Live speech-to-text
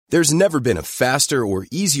There's never been a faster or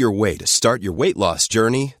easier way to start your weight loss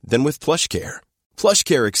journey than with PlushCare.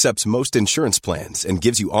 PlushCare accepts most insurance plans and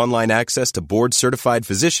gives you online access to board-certified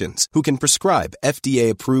physicians who can prescribe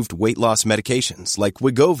FDA-approved weight loss medications like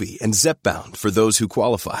Wegovy and Zepbound for those who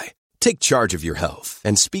qualify. Take charge of your health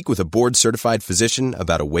and speak with a board-certified physician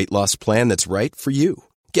about a weight loss plan that's right for you.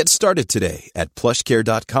 Get started today at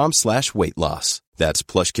plushcare.com/weight loss. That's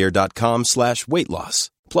plushcare.com/weight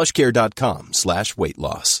loss. plushcare.com/weight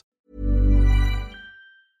loss.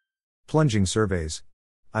 Plunging surveys.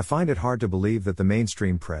 I find it hard to believe that the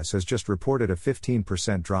mainstream press has just reported a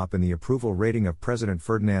 15% drop in the approval rating of President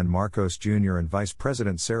Ferdinand Marcos Jr. and Vice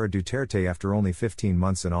President Sara Duterte after only 15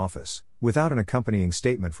 months in office, without an accompanying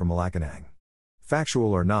statement from Malacanang.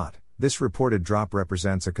 Factual or not, this reported drop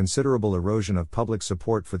represents a considerable erosion of public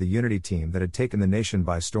support for the unity team that had taken the nation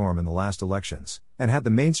by storm in the last elections, and had the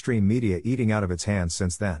mainstream media eating out of its hands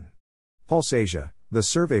since then. Pulse Asia, the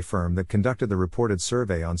survey firm that conducted the reported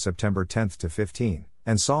survey on September 10 to 15,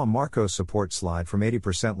 and saw Marcos' support slide from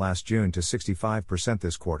 80% last June to 65%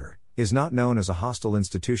 this quarter, is not known as a hostile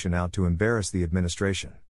institution out to embarrass the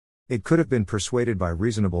administration. It could have been persuaded by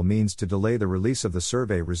reasonable means to delay the release of the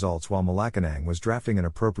survey results while Malacanang was drafting an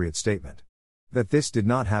appropriate statement. That this did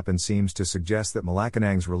not happen seems to suggest that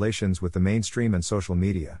Malacanang's relations with the mainstream and social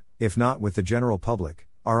media, if not with the general public,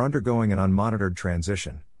 are undergoing an unmonitored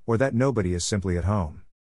transition, or that nobody is simply at home.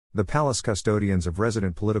 The palace custodians of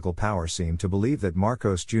resident political power seem to believe that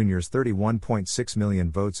Marcos Jr.'s 31.6 million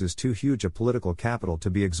votes is too huge a political capital to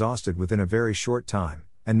be exhausted within a very short time,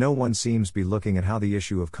 and no one seems to be looking at how the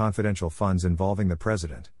issue of confidential funds involving the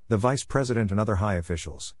president, the vice president and other high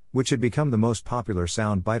officials, which had become the most popular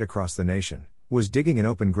sound bite across the nation, was digging an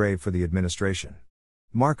open grave for the administration.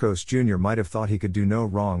 Marcos Jr. might have thought he could do no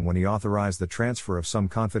wrong when he authorized the transfer of some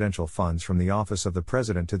confidential funds from the office of the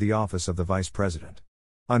president to the office of the vice president.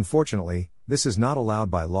 Unfortunately, this is not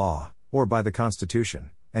allowed by law, or by the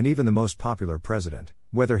Constitution, and even the most popular president,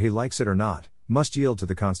 whether he likes it or not, must yield to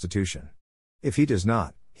the Constitution. If he does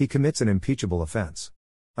not, he commits an impeachable offense.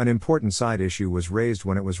 An important side issue was raised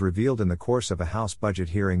when it was revealed in the course of a House budget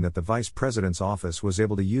hearing that the vice president's office was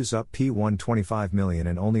able to use up $125 million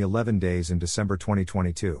in only 11 days in December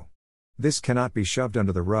 2022. This cannot be shoved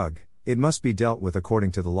under the rug, it must be dealt with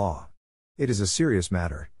according to the law. It is a serious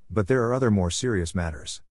matter, but there are other more serious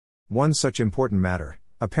matters. One such important matter,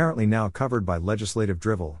 apparently now covered by legislative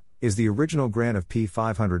drivel, is the original grant of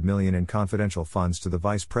 $500 million in confidential funds to the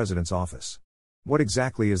vice president's office. What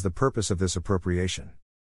exactly is the purpose of this appropriation?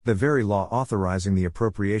 The very law authorizing the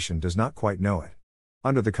appropriation does not quite know it.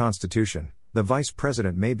 Under the Constitution, the vice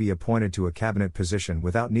president may be appointed to a cabinet position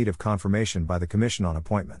without need of confirmation by the Commission on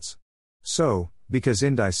Appointments. So, because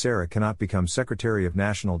Inday Sara cannot become Secretary of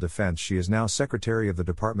National Defense, she is now Secretary of the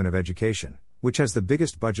Department of Education, which has the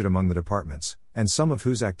biggest budget among the departments, and some of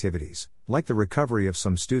whose activities, like the recovery of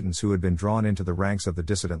some students who had been drawn into the ranks of the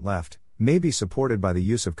dissident left, may be supported by the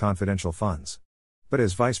use of confidential funds. But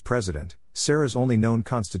as Vice President, Sara's only known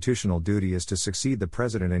constitutional duty is to succeed the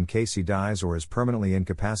President in case he dies or is permanently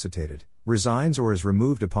incapacitated, resigns or is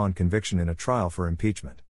removed upon conviction in a trial for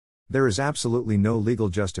impeachment. There is absolutely no legal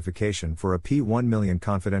justification for a $1 million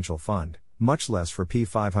confidential fund, much less for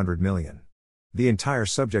 $500 million. The entire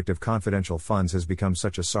subject of confidential funds has become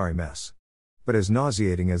such a sorry mess. But as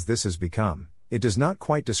nauseating as this has become, it does not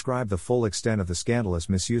quite describe the full extent of the scandalous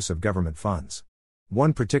misuse of government funds.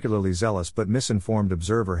 One particularly zealous but misinformed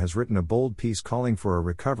observer has written a bold piece calling for a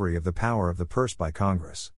recovery of the power of the purse by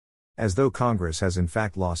Congress. As though Congress has in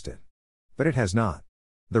fact lost it. But it has not.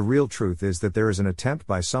 The real truth is that there is an attempt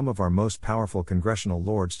by some of our most powerful congressional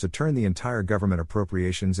lords to turn the entire government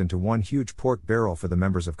appropriations into one huge pork barrel for the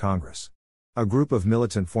members of Congress. A group of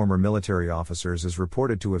militant former military officers is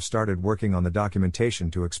reported to have started working on the documentation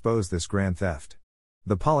to expose this grand theft.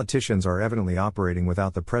 The politicians are evidently operating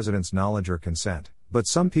without the president's knowledge or consent, but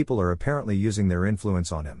some people are apparently using their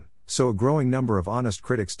influence on him, so a growing number of honest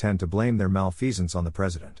critics tend to blame their malfeasance on the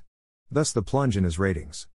president. Thus the plunge in his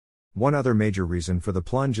ratings. One other major reason for the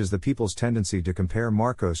plunge is the people's tendency to compare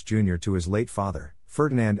Marcos Jr. to his late father,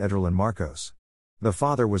 Ferdinand Ederlin Marcos. The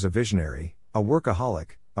father was a visionary, a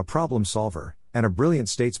workaholic, a problem solver, and a brilliant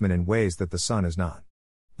statesman in ways that the son is not.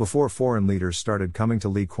 Before foreign leaders started coming to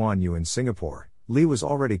Lee Kuan Yew in Singapore, Lee was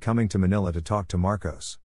already coming to Manila to talk to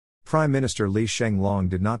Marcos. Prime Minister Lee Hsien Loong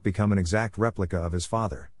did not become an exact replica of his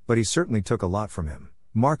father, but he certainly took a lot from him.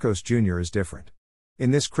 Marcos Jr. is different.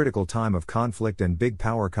 In this critical time of conflict and big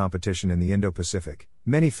power competition in the Indo-Pacific,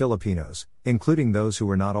 many Filipinos, including those who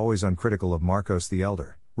were not always uncritical of Marcos the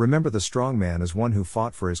Elder, Remember the strong man as one who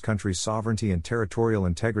fought for his country's sovereignty and territorial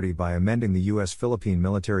integrity by amending the U.S.-Philippine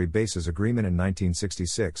Military Bases Agreement in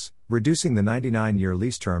 1966, reducing the 99-year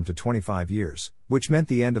lease term to 25 years, which meant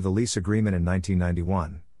the end of the lease agreement in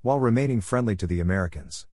 1991, while remaining friendly to the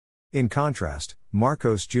Americans. In contrast,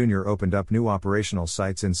 Marcos Jr. opened up new operational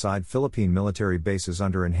sites inside Philippine military bases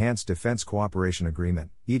under Enhanced Defense Cooperation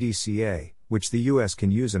Agreement, EDCA, which the U.S. can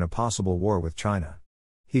use in a possible war with China.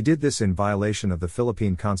 He did this in violation of the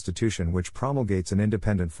Philippine Constitution, which promulgates an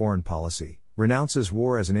independent foreign policy, renounces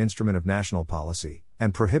war as an instrument of national policy,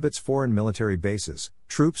 and prohibits foreign military bases,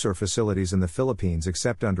 troops or facilities in the Philippines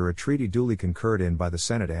except under a treaty duly concurred in by the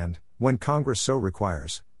Senate and, when Congress so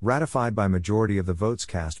requires, ratified by majority of the votes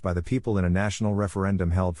cast by the people in a national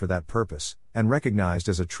referendum held for that purpose, and recognized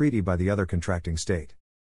as a treaty by the other contracting state.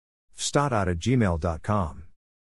 fstat@gmail.com